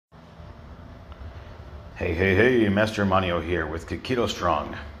Hey, Master Manio here with Kikito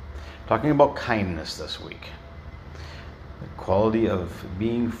Strong. Talking about kindness this week. The quality of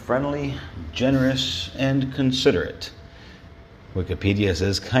being friendly, generous, and considerate. Wikipedia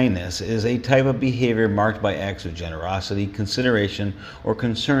says kindness is a type of behavior marked by acts of generosity, consideration, or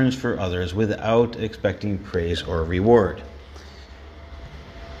concerns for others without expecting praise or reward.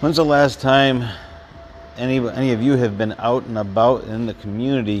 When's the last time any of you have been out and about in the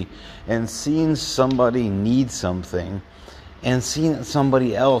community and seen somebody need something and seen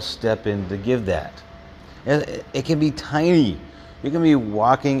somebody else step in to give that? It can be tiny. You can be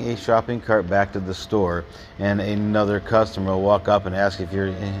walking a shopping cart back to the store and another customer will walk up and ask if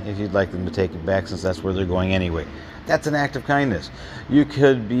you'd like them to take it back since that's where they're going anyway. That's an act of kindness. You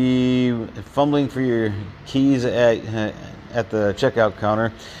could be fumbling for your keys at the checkout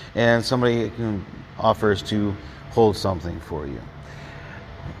counter and somebody offers to hold something for you.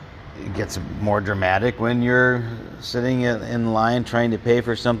 It gets more dramatic when you're sitting in line trying to pay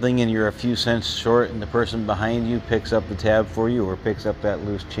for something and you're a few cents short and the person behind you picks up the tab for you or picks up that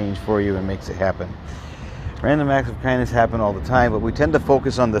loose change for you and makes it happen. Random acts of kindness happen all the time, but we tend to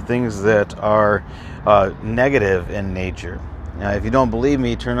focus on the things that are negative in nature. Now, if you don't believe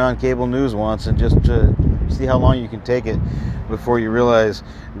me, turn on cable news once and just see how long you can take it before you realize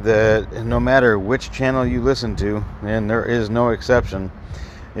that no matter which channel you listen to, and there is no exception,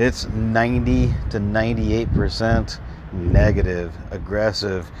 it's 90 to 98% negative,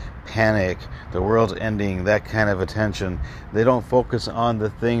 aggressive, panic, the world's ending, that kind of attention. They don't focus on the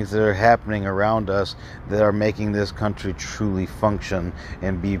things that are happening around us that are making this country truly function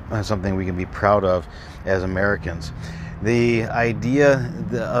and be something we can be proud of as Americans. The idea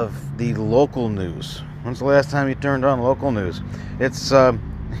of the local news. When's the last time you turned on local news?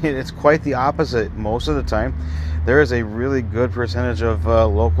 It's quite the opposite most of the time. There is a really good percentage of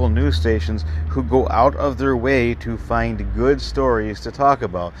local news stations who go out of their way to find good stories to talk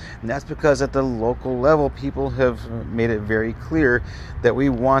about. And that's because at the local level, people have made it very clear that we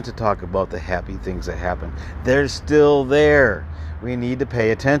want to talk about the happy things that happen. They're still there. We need to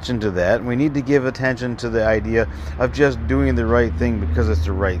pay attention to that. We need to give attention to the idea of just doing the right thing because it's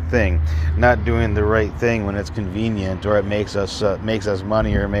the right thing, not doing the right thing when it's convenient or it makes us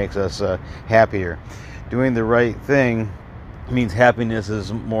money or makes us happier. Doing the right thing means happiness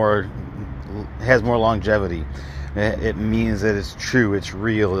has more longevity. It means that it's true, it's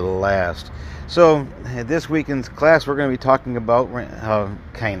real, it'll last. So this weekend's class, we're going to be talking about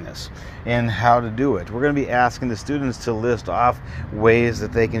kindness and how to do it. We're going to be asking the students to list off ways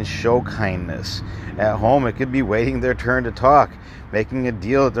that they can show kindness. At home, it could be waiting their turn to talk, making a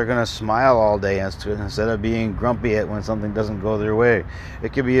deal that they're going to smile all day instead of being grumpy at when something doesn't go their way.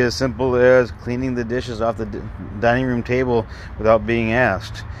 It could be as simple as cleaning the dishes off the dining room table without being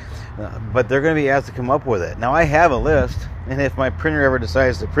asked. But they're going to be asked to come up with it. Now, I have a list, and if my printer ever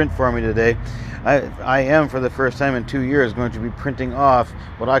decides to print for me today, I am, for the first time in 2 years, going to be printing off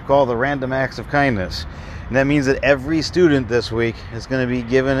what I call the random acts of kindness. And that means that every student this week is going to be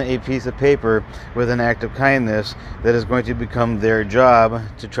given a piece of paper with an act of kindness that is going to become their job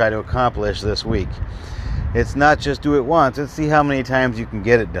to try to accomplish this week. It's not just do it once, it's see how many times you can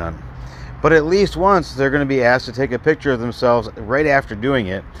get it done. But at least once, they're going to be asked to take a picture of themselves right after doing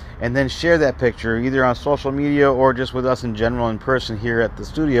it and then share that picture either on social media or just with us in general in person here at the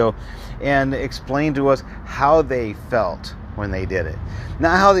studio and explain to us how they felt when they did it.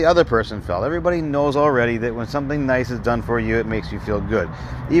 Not how the other person felt. Everybody knows already that when something nice is done for you, it makes you feel good.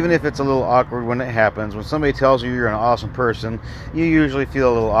 Even if it's a little awkward when it happens. When somebody tells you you're an awesome person, you usually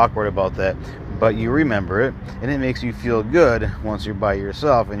feel a little awkward about that. But you remember it, and it makes you feel good once you're by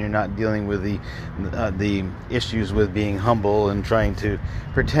yourself and you're not dealing with the issues with being humble and trying to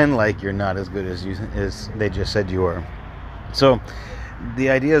pretend like you're not as good as they just said you are. So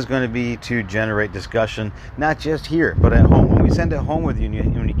the idea is going to be to generate discussion, not just here, but at home. When we send it home with you,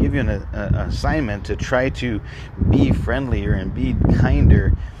 and when we give you an assignment to try to be friendlier and be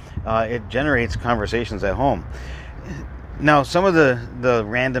kinder, it generates conversations at home. Now, some of the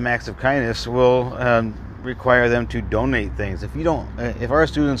random acts of kindness will require them to donate things. If our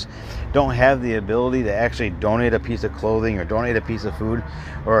students don't have the ability to actually donate a piece of clothing or donate a piece of food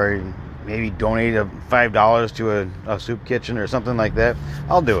or maybe donate $5 to a soup kitchen or something like that,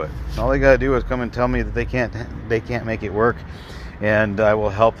 I'll do it. All they got to do is come and tell me that they can't make it work, and I will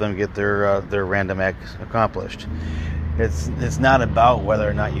help them get their random acts accomplished. It's not about whether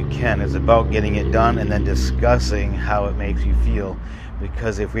or not you can. It's about getting it done and then discussing how it makes you feel.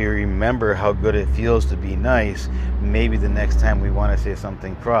 Because if we remember how good it feels to be nice, maybe the next time we want to say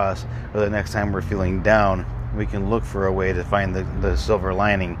something cross or the next time we're feeling down, we can look for a way to find the silver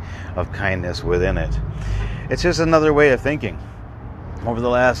lining of kindness within it. It's just another way of thinking. Over the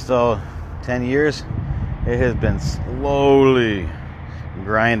last 10 years, it has been slowly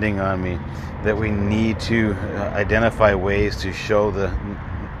grinding on me that we need to identify ways to show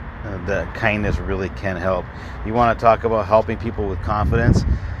that kindness really can help. You want to talk about helping people with confidence?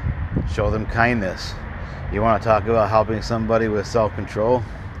 Show them kindness. You want to talk about helping somebody with self-control?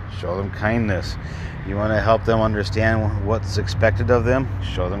 Show them kindness. You want to help them understand what's expected of them?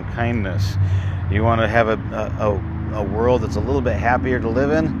 Show them kindness. You want to have a world that's a little bit happier to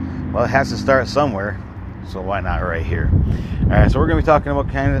live in? Well, it has to start somewhere, so why not right here? All right, so we're going to be talking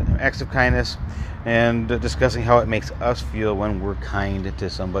about acts of kindness and discussing how it makes us feel when we're kind to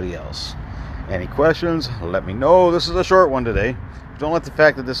somebody else. Any questions? Let me know. This is a short one today. Don't let the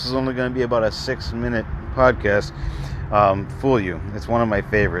fact that this is only going to be about a 6-minute podcast fool you. It's one of my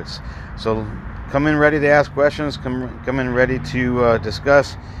favorites. So come in ready to ask questions. Come in ready to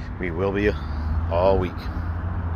discuss. We will be all week.